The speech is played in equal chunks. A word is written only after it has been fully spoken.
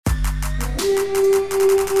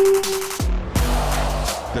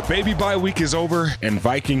The baby bye week is over, and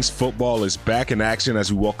Vikings football is back in action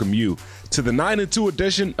as we welcome you to the 9-2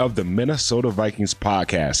 edition of the Minnesota Vikings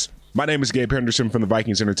podcast. My name is Gabe Henderson from the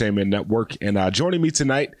Vikings Entertainment Network, and joining me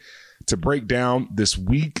tonight to break down this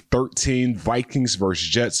Week 13 Vikings versus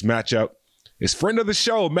Jets matchup is friend of the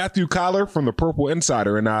show, Matthew Collar from the Purple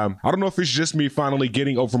Insider. And I don't know if it's just me finally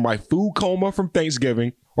getting over my food coma from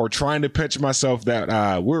Thanksgiving or trying to pinch myself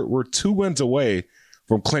that we're 2 wins away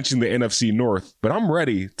from clinching the NFC North, but I'm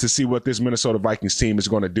ready to see what this Minnesota Vikings team is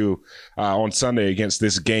going to do on Sunday against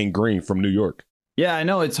this Gang Green from New York. Yeah, I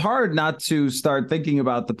know it's hard not to start thinking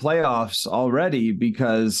about the playoffs already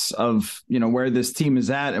because of, where this team is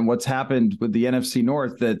at and what's happened with the NFC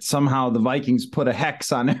North, that somehow the Vikings put a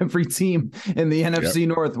hex on every team in the NFC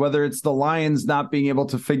North, whether it's the Lions not being able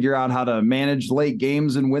to figure out how to manage late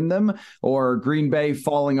games and win them, or Green Bay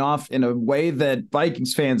falling off in a way that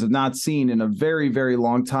Vikings fans have not seen in a very, very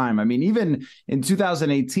long time. I mean, even in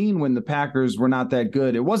 2018, when the Packers were not that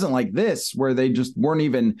good, it wasn't like this, where they just weren't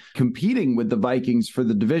even competing with the Vikings for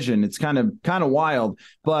the division. It's kind of wild,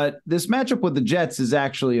 but this matchup with the Jets is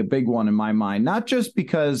actually a big one in my mind, not just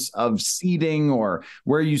because of seeding or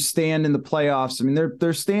where you stand in the playoffs. I mean,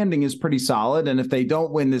 their standing is pretty solid, and if they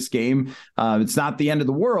don't win this game, it's not the end of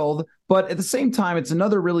the world. But at the same time, it's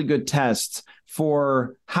another really good test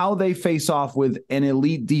for how they face off with an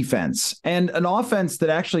elite defense and an offense that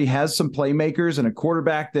actually has some playmakers and a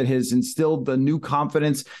quarterback that has instilled the new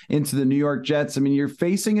confidence into the New York Jets. I mean, you're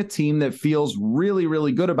facing a team that feels really,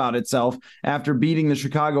 really good about itself after beating the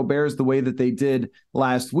Chicago Bears the way that they did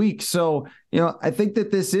last week. So, I think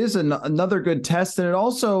that this is another good test. And it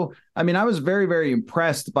also, I was very, very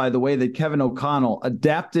impressed by the way that Kevin O'Connell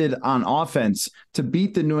adapted on offense to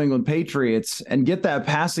beat the New England Patriots and get that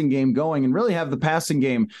passing game going and really have the passing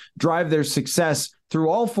game drive their success through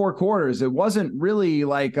all 4 quarters. It wasn't really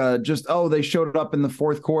like they showed up in the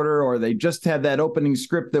fourth quarter or they just had that opening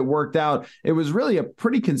script that worked out. It was really a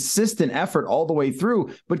pretty consistent effort all the way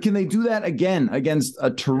through. But can they do that again against a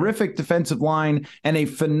terrific defensive line and a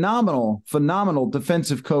phenomenal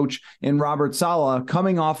defensive coach in Robert Saleh,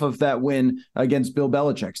 coming off of that win against Bill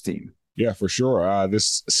Belichick's team? Yeah, for sure.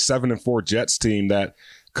 This 7-4 Jets team that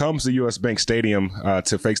comes to U.S. Bank Stadium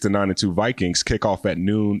to face the 9-2 Vikings, kick off at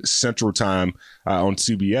noon Central Time on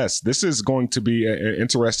CBS. This is going to be an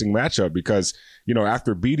interesting matchup because,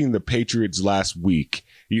 after beating the Patriots last week,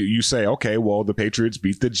 you say, okay, well, the Patriots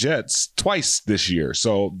beat the Jets twice this year,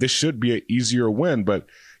 so this should be an easier win. But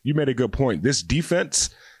you made a good point. This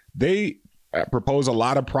defense, they propose a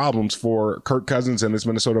lot of problems for Kirk Cousins and this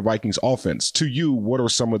Minnesota Vikings offense. To you, what are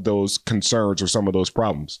some of those concerns or some of those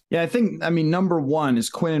problems? Yeah, number one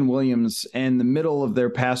is Quinnen Williams and the middle of their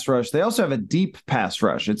pass rush. They also have a deep pass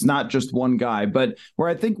rush. It's not just one guy, but where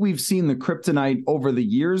I think we've seen the kryptonite over the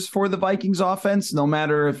years for the Vikings offense, no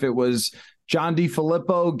matter if it was John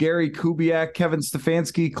DeFilippo, Gary Kubiak, Kevin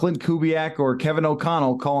Stefanski, Clint Kubiak, or Kevin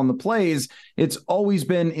O'Connell calling the plays, it's always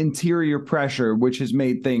been interior pressure, which has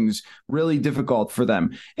made things really difficult for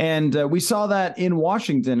them. And we saw that in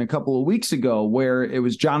Washington a couple of weeks ago, where it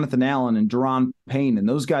was Jonathan Allen and Daron Payne, and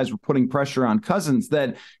those guys were putting pressure on Cousins,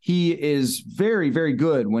 that he is very, very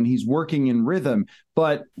good when he's working in rhythm.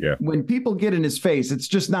 But when people get in his face, it's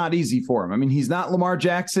just not easy for him. I mean, he's not Lamar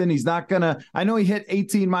Jackson. He's not going to – I know he hit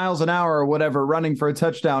 18 miles an hour or whatever running for a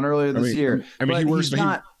touchdown earlier this year.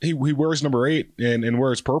 He wears number 8 and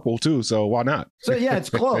wears purple too, so why not? So, yeah, it's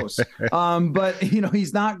close. But,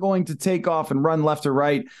 he's not going to take off and run left or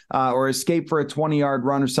right or escape for a 20-yard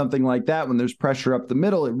run or something like that when there's pressure up the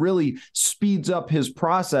middle. It really speeds up his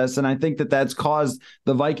process, and I think that that's caused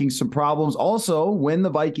the Vikings some problems. Also, when the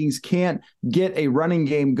Vikings can't get a running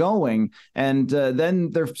game going, and then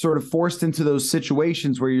they're sort of forced into those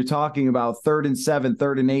situations where you're talking about 3rd and 7,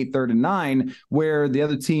 3rd and 8, 3rd and 9, where the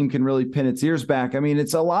other team can really pin its ears back. I mean,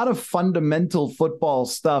 it's a lot of fundamental football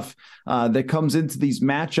stuff that comes into these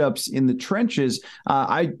matchups in the trenches.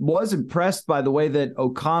 I was impressed by the way that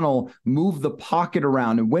O'Connell moved the pocket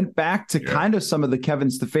around and went back to kind of some of the Kevin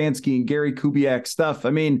Stefanski and Gary Kubiak stuff.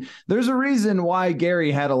 I mean, there's a reason why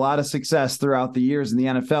Gary had a lot of success throughout the years in the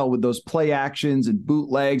NFL with those play actions and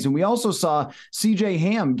bootlegs. And we also saw CJ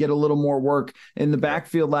Ham get a little more work in the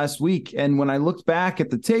backfield last week. And when I looked back at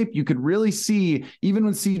the tape, you could really see, even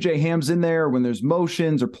when CJ Ham's in there, when there's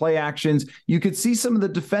motions or play actions, you could see some of the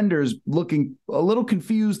defenders looking a little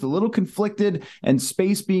confused, a little conflicted, and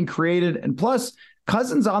space being created. And plus,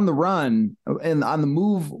 Cousins on the run and on the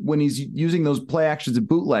move when he's using those play actions and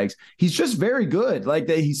bootlegs, he's just very good. Like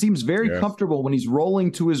he seems very comfortable when he's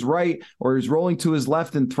rolling to his right or he's rolling to his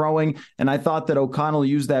left and throwing. And I thought that O'Connell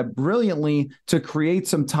used that brilliantly to create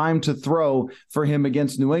some time to throw for him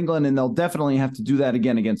against New England. And they'll definitely have to do that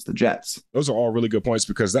again against the Jets. Those are all really good points,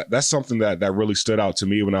 because that's something that really stood out to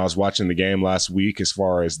me when I was watching the game last week, as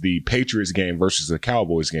far as the Patriots game versus the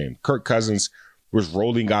Cowboys game. Kirk Cousins was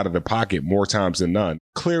rolling out of the pocket more times than none.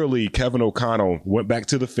 Clearly, Kevin O'Connell went back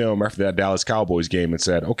to the film after that Dallas Cowboys game and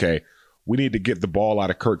said, okay, we need to get the ball out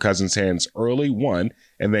of Kirk Cousins' hands early, one,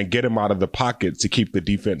 and then get him out of the pocket to keep the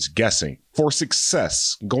defense guessing. For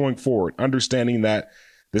success going forward, understanding that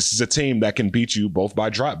this is a team that can beat you both by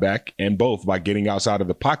drop back and both by getting outside of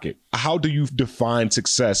the pocket. How do you define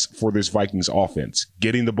success for this Vikings offense?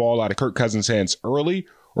 Getting the ball out of Kirk Cousins' hands early,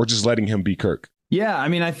 or just letting him be Kirk? Yeah, I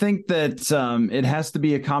mean, I think that it has to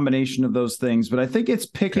be a combination of those things, but I think it's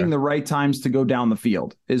picking the right times to go down the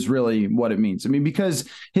field is really what it means. I mean, because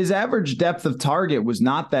his average depth of target was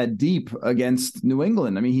not that deep against New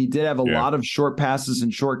England. I mean, he did have a lot of short passes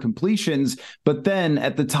and short completions, but then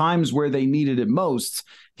at the times where they needed it most,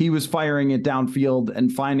 he was firing it downfield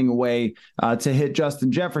and finding a way to hit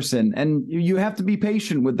Justin Jefferson. And you have to be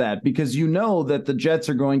patient with that, because you know that the Jets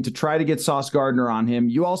are going to try to get Sauce Gardner on him.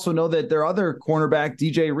 You also know that their other cornerback,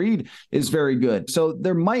 DJ Reed, is very good. So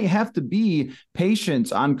there might have to be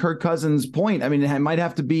patience on Kirk Cousins' point. I mean, it might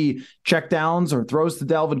have to be checkdowns or throws to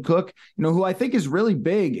Dalvin Cook. You know, who I think is really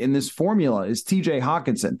big in this formula is TJ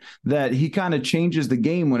Hawkinson, that he kind of changes the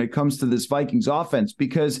game when it comes to this Vikings offense,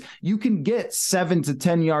 because you can get 7 to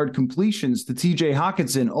 10-yard completions to TJ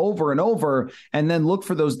Hawkinson over and over, and then look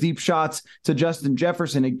for those deep shots to Justin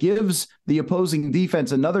Jefferson. It gives the opposing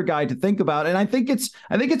defense another guy to think about. And I think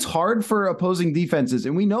it's hard for opposing defenses.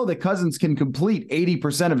 And we know that Cousins can complete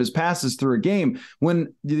 80% of his passes through a game.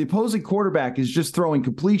 When the opposing quarterback is just throwing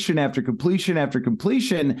completion after completion after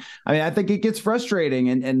completion, I mean, I think it gets frustrating,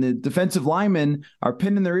 and the defensive linemen are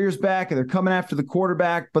pinning their ears back and they're coming after the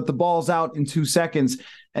quarterback, but the ball's out in 2 seconds.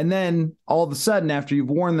 And then all of a sudden, after you've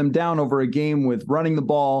worn them down over a game with running the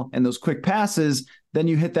ball and those quick passes, then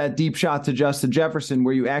you hit that deep shot to Justin Jefferson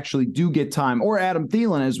where you actually do get time, or Adam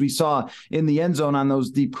Thielen, as we saw in the end zone on those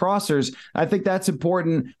deep crossers. I think that's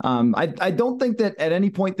important. I don't think that at any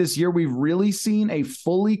point this year we've really seen a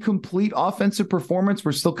fully complete offensive performance.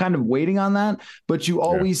 We're still kind of waiting on that, but you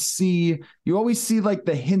always see like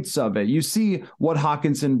the hints of it. You see what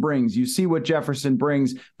Hawkinson brings, you see what Jefferson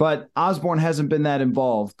brings, but Osborne hasn't been that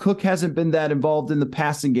involved. Cook hasn't been that involved in the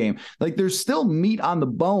passing game. Like, there's still meat on the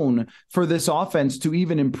bone for this offense to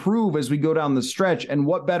even improve as we go down the stretch. And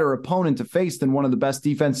what better opponent to face than one of the best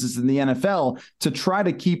defenses in the NFL to try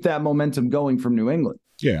to keep that momentum going from New England?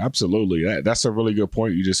 Yeah, absolutely. That's a really good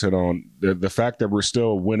point you just hit on. The fact that we're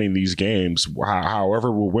still winning these games,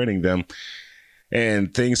 however we're winning them,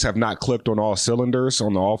 and things have not clicked on all cylinders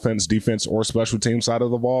on the offense, defense, or special team side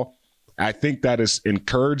of the ball, I think that is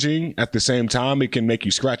encouraging. At the same time, it can make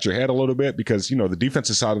you scratch your head a little bit, because, you know, the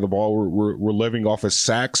defensive side of the ball, we're living off of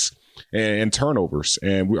sacks and turnovers.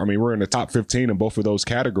 And we're in the top 15 in both of those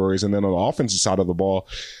categories. And then on the offensive side of the ball,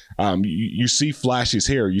 you see flashes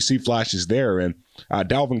here, you see flashes there. And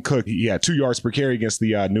Dalvin Cook, he had 2 yards per carry against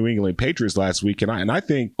the New England Patriots last week. And I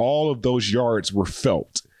think all of those yards were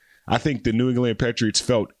felt. I think the New England Patriots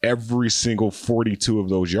felt every single 42 of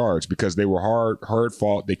those yards, because they were hard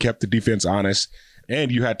fought. They kept the defense honest,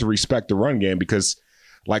 and you had to respect the run game, because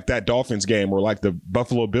like that Dolphins game or like the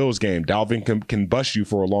Buffalo Bills game, Dalvin can bust you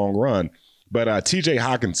for a long run. But TJ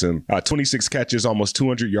Hawkinson, 26 catches, almost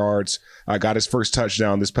 200 yards, got his first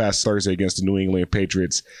touchdown this past Thursday against the New England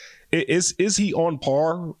Patriots. Is he on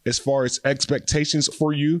par as far as expectations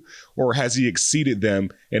for you, or has he exceeded them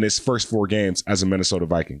in his first 4 games as a Minnesota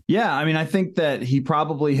Viking? Yeah, I mean, I think that he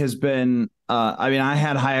probably has been I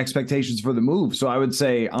had high expectations for the move, so I would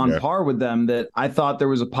say on par with them, that I thought there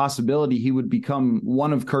was a possibility he would become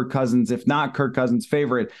one of Kirk Cousins, if not Kirk Cousins'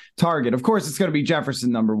 favorite target. Of course, it's going to be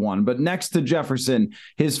Jefferson number 1, but next to Jefferson,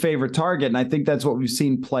 his favorite target, and I think that's what we've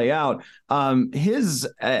seen play out. His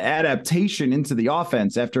adaptation into the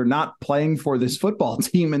offense after not playing for this football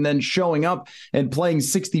team and then showing up and playing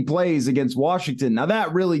 60 plays against Washington. Now,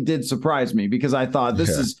 that really did surprise me, because I thought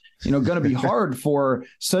this going to be hard for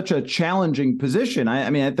such a challenging position. I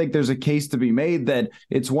mean, I think there's a case to be made that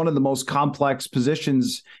it's one of the most complex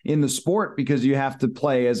positions in the sport because you have to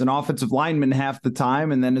play as an offensive lineman half the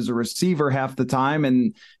time and then as a receiver half the time.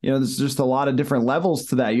 And, there's just a lot of different levels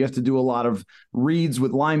to that. You have to do a lot of reads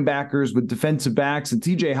with linebackers, with defensive backs, and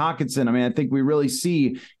TJ Hockenson. I mean, I think we really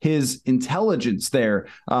see his intelligence there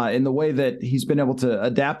in the way that he's been able to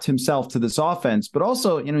adapt himself to this offense, but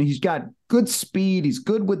also, he's got good speed. He's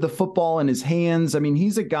good with the football in his hands. I mean,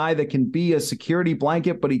 he's a guy that can be a security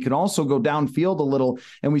blanket, but he can also go downfield a little.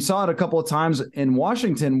 And we saw it a couple of times in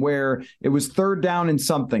Washington where it was 3rd down and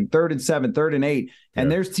something, 3rd and 7, 3rd and 8. And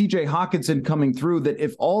there's TJ Hockenson coming through that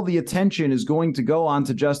if all the attention is going to go on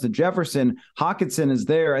to Justin Jefferson, Hockenson is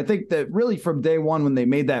there. I think that really from day one, when they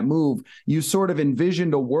made that move, you sort of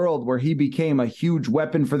envisioned a world where he became a huge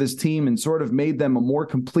weapon for this team and sort of made them a more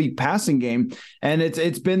complete passing game. And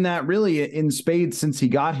it's been that really in spades since he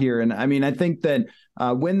got here. And I mean, I think that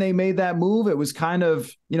when they made that move, it was kind of,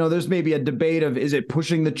 there's maybe a debate of, is it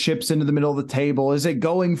pushing the chips into the middle of the table? Is it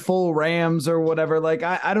going full Rams or whatever? Like,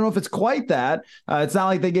 I don't know if it's quite that. It's not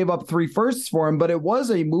like they gave up 3 firsts for him, but it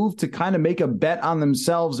was a move to kind of make a bet on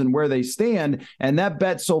themselves and where they stand. And that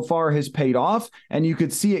bet so far has paid off. And you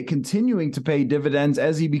could see it continuing to pay dividends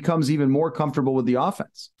as he becomes even more comfortable with the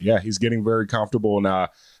offense. Yeah, he's getting very comfortable. And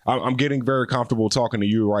I'm getting very comfortable talking to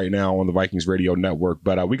you right now on the Vikings Radio Network.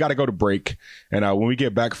 But we got to go to break. And when we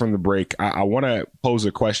get back from the break, I want to pose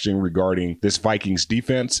a question regarding this Vikings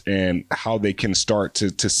defense and how they can start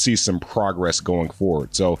to see some progress going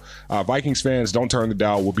forward. So Vikings fans, don't turn the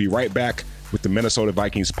dial. We'll be right back with the Minnesota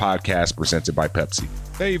Vikings podcast presented by Pepsi.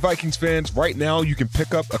 Hey, Vikings fans, right now you can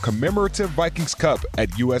pick up a commemorative Vikings cup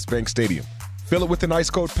at US Bank Stadium. Fill it with an ice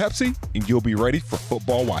cold Pepsi and you'll be ready for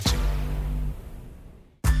football watching.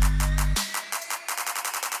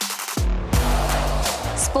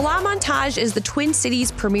 Spa Montage is the Twin Cities'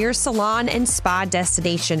 premier salon and spa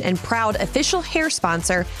destination and proud official hair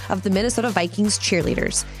sponsor of the Minnesota Vikings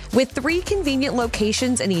cheerleaders. With 3 convenient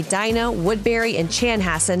locations in Edina, Woodbury, and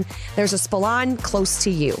Chanhassen, there's a salon close to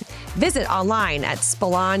you. Visit online at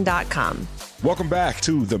spalon.com. Welcome back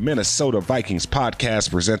to the Minnesota Vikings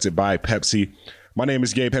podcast presented by Pepsi. My name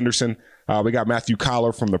is Gabe Henderson. We got Matthew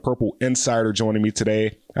Collar from the Purple Insider joining me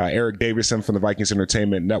today. Eric Davison from the Vikings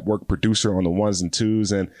Entertainment Network, producer on the ones and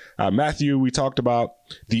twos. And Matthew, we talked about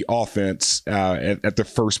the offense at the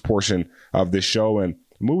first portion of this show. And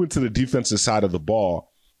moving to the defensive side of the ball,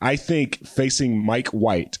 I think facing Mike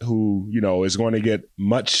White, who, is going to get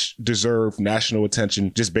much deserved national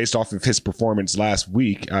attention just based off of his performance last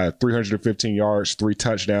week, 315 yards, 3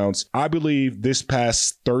 touchdowns. I believe this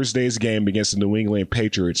past Thursday's game against the New England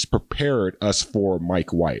Patriots prepared us for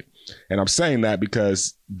Mike White. And I'm saying that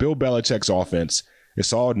because Bill Belichick's offense,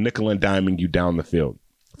 it's all nickel and diming you down the field.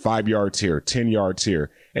 5 yards here, 10 yards here.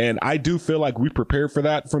 And I do feel like we prepared for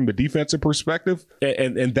that from the defensive perspective.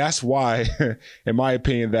 And that's why, in my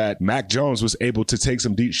opinion, that Mac Jones was able to take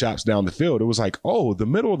some deep shots down the field. It was like, oh, the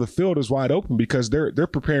middle of the field is wide open because they're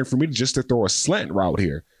preparing for me just to throw a slant route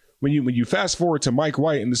here. When you fast forward to Mike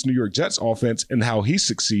White in this New York Jets offense and how he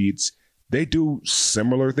succeeds, they do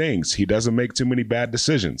similar things. He doesn't make too many bad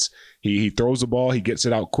decisions. He throws the ball, he gets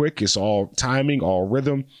it out quick. It's all timing, all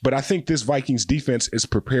rhythm. But I think this Vikings defense is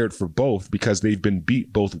prepared for both because they've been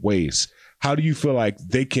beat both ways. How do you feel like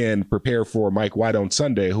they can prepare for Mike White on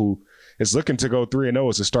Sunday, who is looking to go 3-0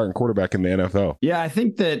 as a starting quarterback in the NFL? Yeah, I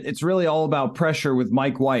think that it's really all about pressure with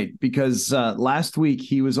Mike White because last week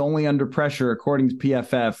he was only under pressure, according to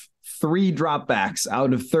PFF, 3 dropbacks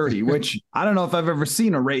out of 30, which I don't know if I've ever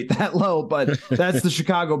seen a rate that low, but that's the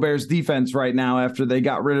Chicago Bears defense right now after they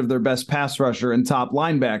got rid of their best pass rusher and top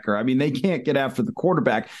linebacker. I mean, they can't get after the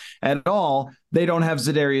quarterback at all. They don't have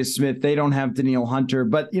Zadarius Smith. They don't have Danielle Hunter.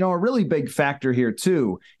 But, a really big factor here,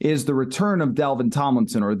 too, is the return of Dalvin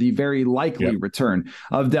Tomlinson, or the very likely return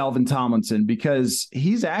of Dalvin Tomlinson, because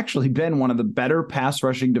he's actually been one of the better pass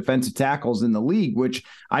rushing defensive tackles in the league, which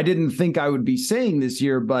I didn't think I would be saying this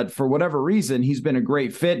year. But for whatever reason, he's been a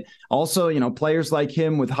great fit. Also, players like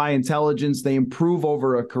him with high intelligence, they improve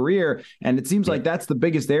over a career. And it seems like that's the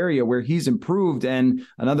biggest area where he's improved. And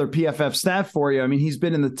another PFF stat for you, I mean, he's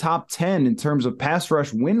been in the top 10 in terms of pass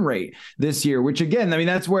rush win rate this year, which again, I mean,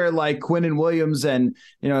 that's where like Quinnen Williams and,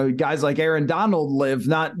 guys like Aaron Donald live,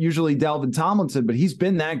 not usually Dalvin Tomlinson, but he's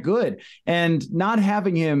been that good. And not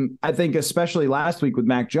having him, I think, especially last week with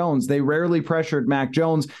Mac Jones, they rarely pressured Mac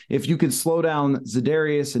Jones. If you could slow down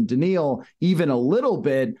Zadarius and Danielle even a little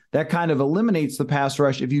bit, that kind of eliminates the pass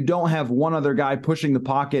rush if you don't have one other guy pushing the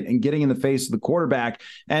pocket and getting in the face of the quarterback.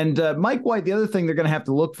 And Mike White, the other thing they're going to have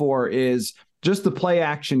to look for is just the play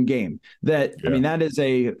action game. That, I mean, it's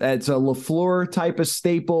a LaFleur type of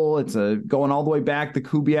staple. It's going all the way back to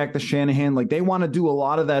Kubiak, to Shanahan. Like, they want to do a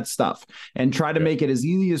lot of that stuff and try to make it as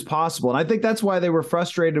easy as possible. And I think that's why they were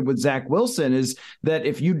frustrated with Zach Wilson, is that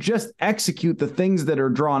if you just execute the things that are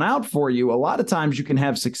drawn out for you, a lot of times you can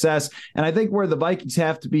have success. And I think where the Vikings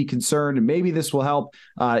have to be concerned, and maybe this will help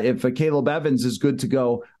if Caleb Evans is good to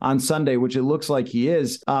go on Sunday, which it looks like he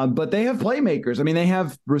is, but they have playmakers. I mean, they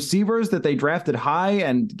have receivers that they drafted high,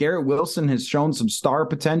 and Garrett Wilson has shown some star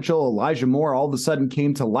potential. Elijah Moore all of a sudden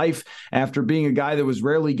came to life after being a guy that was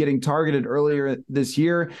rarely getting targeted earlier this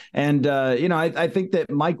year. And, I think that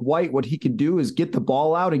Mike White, what he could do is get the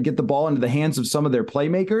ball out and get the ball into the hands of some of their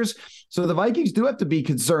playmakers. So the Vikings do have to be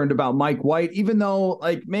concerned about Mike White, even though,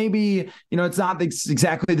 like, maybe, it's not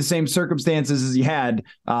exactly the same circumstances as he had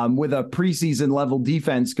with a preseason level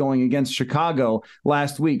defense going against Chicago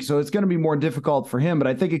last week. So it's going to be more difficult for him. But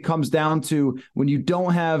I think it comes down to when you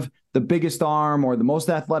don't have the biggest arm or the most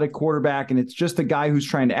athletic quarterback, and it's just a guy who's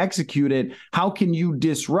trying to execute it, how can you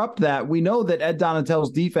disrupt that? We know that Ed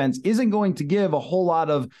Donatell's defense isn't going to give a whole lot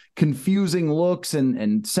of confusing looks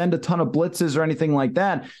and send a ton of blitzes or anything like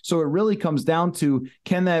that. So it really comes down to,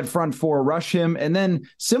 can that front four rush him? And then,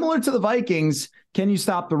 similar to the Vikings, can you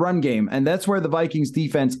stop the run game? And that's where the Vikings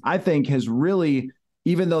defense, I think, has really,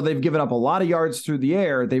 even though they've given up a lot of yards through the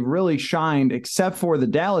air, they've really shined, except for the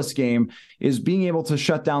Dallas game, is being able to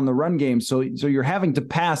shut down the run game. So you're having to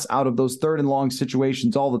pass out of those 3rd and long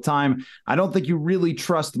situations all the time. I don't think you really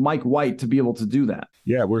trust Mike White to be able to do that.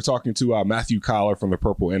 Yeah, we're talking to Matthew Coller from the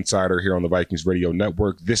Purple Insider here on the Vikings Radio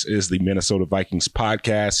Network. This is the Minnesota Vikings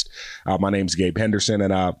podcast. My name's Gabe Henderson.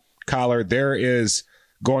 And Coller, there is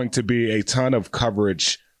going to be a ton of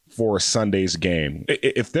coverage for Sunday's game.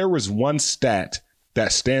 If there was one stat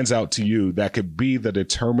that stands out to you that could be the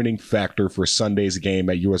determining factor for Sunday's game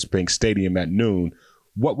at US Bank Stadium at noon,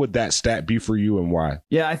 what would that stat be for you and why?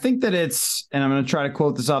 Yeah, I think that it's, and I'm going to try to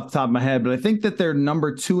quote this off the top of my head, but I think that they're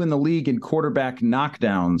number 2 in the league in quarterback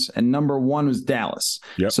knockdowns, and number 1 was Dallas.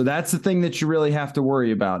 Yep. So that's the thing that you really have to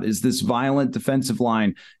worry about, is this violent defensive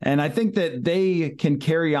line. And I think that they can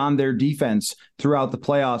carry on their defense throughout the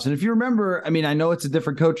playoffs. And if you remember, I mean, I know it's a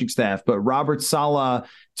different coaching staff, but Robert Saleh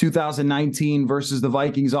 2019 versus the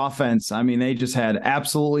Vikings offense, I mean, they just had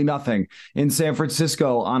absolutely nothing in San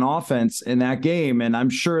Francisco on offense in that game. And I'm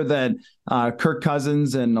sure that Kirk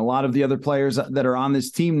Cousins and a lot of the other players that are on this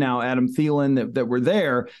team now, Adam Thielen, that were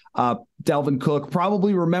there, Dalvin Cook,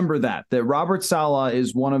 probably remember that Robert Saleh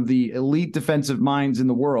is one of the elite defensive minds in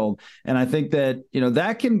the world. And I think that,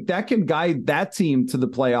 that can guide that team to the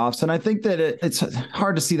playoffs. And I think that it's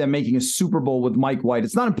hard to see them making a Super Bowl with Mike White.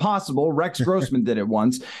 It's not impossible. Rex Grossman did it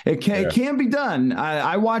once. It can be done.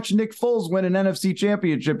 I watched Nick Foles win an NFC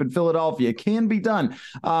championship in Philadelphia. It can be done.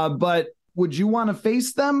 But would you want to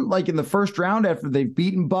face them like in the first round after they've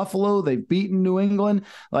beaten Buffalo, they've beaten New England?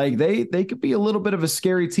 Like they could be a little bit of a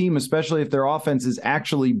scary team, especially if their offense is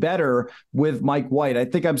actually better with Mike White. I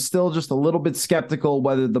think I'm still just a little bit skeptical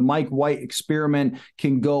whether the Mike White experiment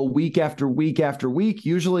can go week after week after week.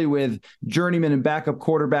 Usually with journeyman and backup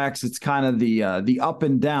quarterbacks, it's kind of the up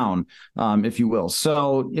and down, if you will.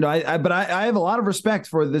 So, I have a lot of respect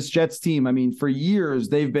for this Jets team. I mean, for years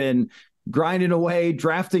they've been grinding away,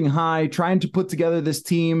 drafting high, trying to put together this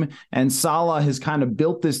team. And Saleh has kind of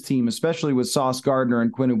built this team, especially with Sauce Gardner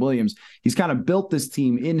and Quinnen Williams. He's kind of built this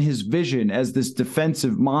team in his vision as this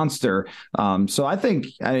defensive monster. So I think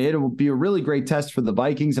it will be a really great test for the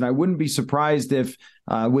Vikings. And I wouldn't be surprised if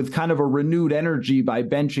with kind of a renewed energy by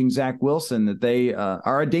benching Zach Wilson, that they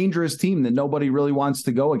are a dangerous team that nobody really wants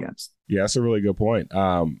to go against. Yeah, that's a really good point.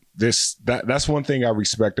 That's one thing I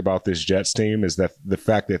respect about this Jets team is that the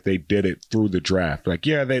fact that they did it through the draft. Like,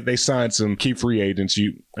 yeah, they signed some key free agents.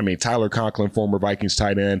 Tyler Conklin, former Vikings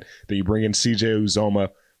tight end. Then you bring in CJ Uzomah,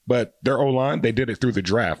 but their O-line, they did it through the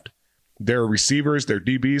draft. Their receivers, their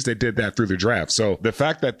DBs, they did that through the draft. So the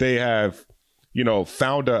fact that they have,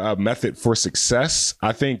 found a method for success,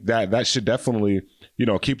 I think that should definitely,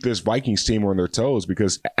 keep this Vikings team on their toes,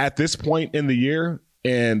 because at this point in the year,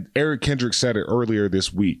 and Eric Kendricks said it earlier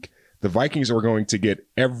this week, the Vikings are going to get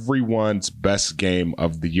everyone's best game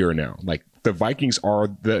of the year now. Like, the Vikings are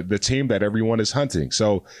the team that everyone is hunting.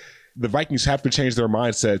 So the Vikings have to change their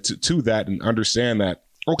mindset to that and understand that,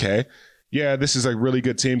 okay, yeah, this is a really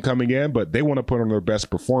good team coming in, but they want to put on their best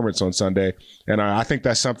performance on Sunday. And I think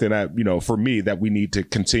that's something that, for me, that we need to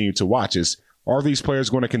continue to watch is, are these players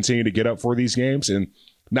going to continue to get up for these games and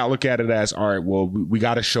not look at it as, all right, well, we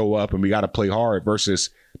got to show up and we got to play hard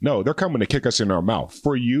versus, no, they're coming to kick us in our mouth.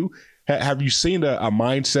 For you, Have you seen a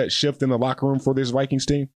mindset shift in the locker room for this Vikings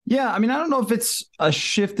team? Yeah, I mean, I don't know if it's a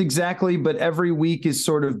shift exactly, but every week is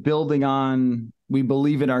sort of building on we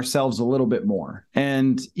believe in ourselves a little bit more.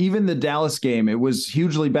 And even the Dallas game, it was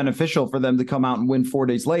hugely beneficial for them to come out and win 4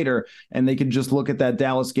 days later. And they could just look at that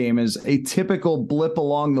Dallas game as a typical blip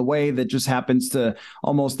along the way that just happens to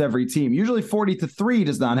almost every team. Usually 40-3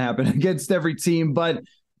 does not happen against every team, but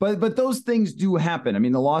those things do happen. I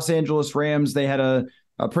mean, the Los Angeles Rams, they had a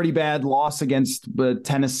pretty bad loss against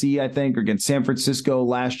Tennessee, I think, or against San Francisco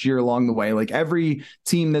last year along the way. Like every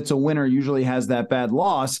team that's a winner usually has that bad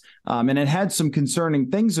loss. And it had some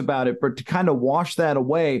concerning things about it, but to kind of wash that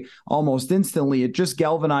away almost instantly, it just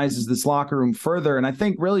galvanizes this locker room further. And I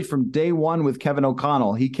think really from day one with Kevin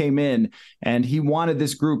O'Connell, he came in and he wanted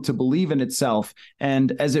this group to believe in itself.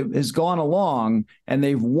 And as it has gone along and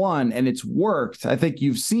they've won and it's worked, I think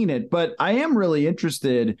you've seen it. But I am really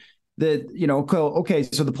interested that, okay,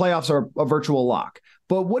 so the playoffs are a virtual lock,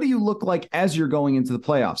 but what do you look like as you're going into the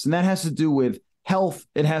playoffs? And that has to do with health.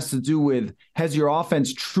 It has to do with, has your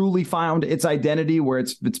offense truly found its identity where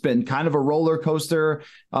it's been kind of a roller coaster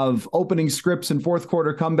of opening scripts and fourth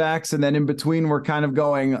quarter comebacks. And then in between, we're kind of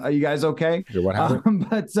going, are you guys okay? Yeah, what happened?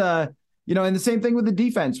 And the same thing with the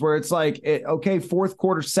defense where it's like, okay, fourth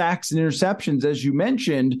quarter sacks and interceptions, as you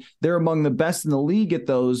mentioned, they're among the best in the league at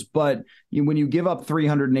those. But when you give up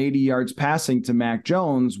 380 yards passing to Mac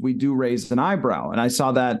Jones, we do raise an eyebrow. And I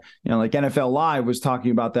saw that, like NFL Live was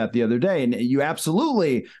talking about that the other day. And you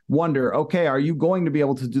absolutely wonder, okay, are you going to be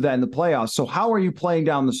able to do that in the playoffs? So how are you playing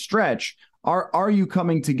down the stretch? Are you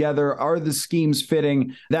coming together? Are the schemes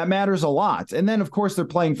fitting? That matters a lot. And then, of course, they're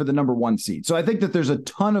playing for the number 1 seed. So I think that there's a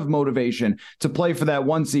ton of motivation to play for that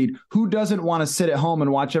 1 seed. Who doesn't want to sit at home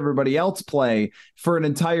and watch everybody else play for an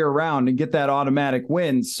entire round and get that automatic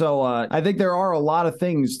win? So I think there are a lot of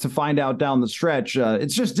things to find out down the stretch.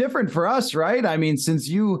 It's just different for us, right? I mean, since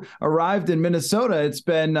you arrived in Minnesota, it's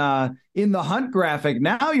been in the hunt graphic.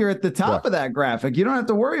 Now you're at the top of that graphic. You don't have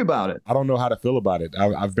to worry about it. I don't know how to feel about it.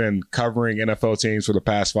 I've been covering NFL teams for the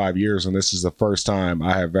past 5 years, and this is the first time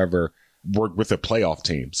I have ever worked with a playoff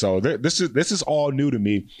team. So this is all new to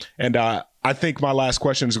me. And I think my last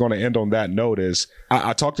question is going to end on that note is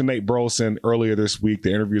I talked to Nate Burleson earlier this week.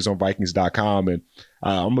 The interview is on Vikings.com, and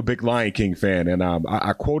I'm a big Lion King fan. And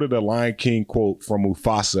I quoted a Lion King quote from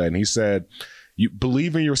Mufasa, and he said, "You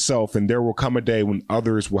believe in yourself, and there will come a day when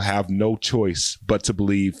others will have no choice but to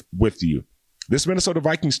believe with you." This Minnesota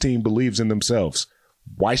Vikings team believes in themselves.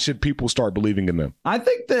 Why should people start believing in them? I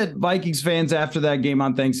think that Vikings fans after that game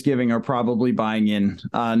on Thanksgiving are probably buying in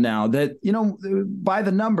now that, by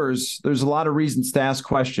the numbers, there's a lot of reasons to ask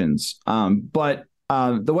questions. But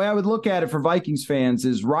the way I would look at it for Vikings fans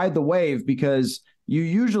is ride the wave, because you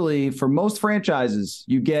usually, for most franchises,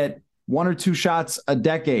 you get 1 or 2 shots a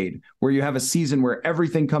decade where you have a season where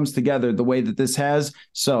everything comes together the way that this has.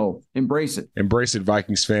 So embrace it. Embrace it,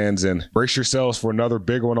 Vikings fans, and brace yourselves for another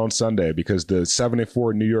big one on Sunday, because the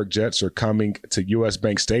 7-4 New York Jets are coming to US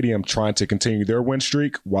Bank Stadium trying to continue their win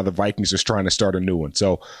streak while the Vikings are trying to start a new one.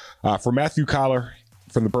 So for Matthew Collar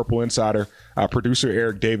from the Purple Insider, producer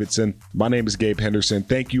Eric Davidson, my name is Gabe Henderson.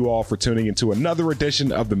 Thank you all for tuning into another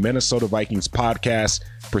edition of the Minnesota Vikings podcast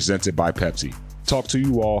presented by Pepsi. Talk to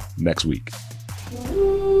you all next week.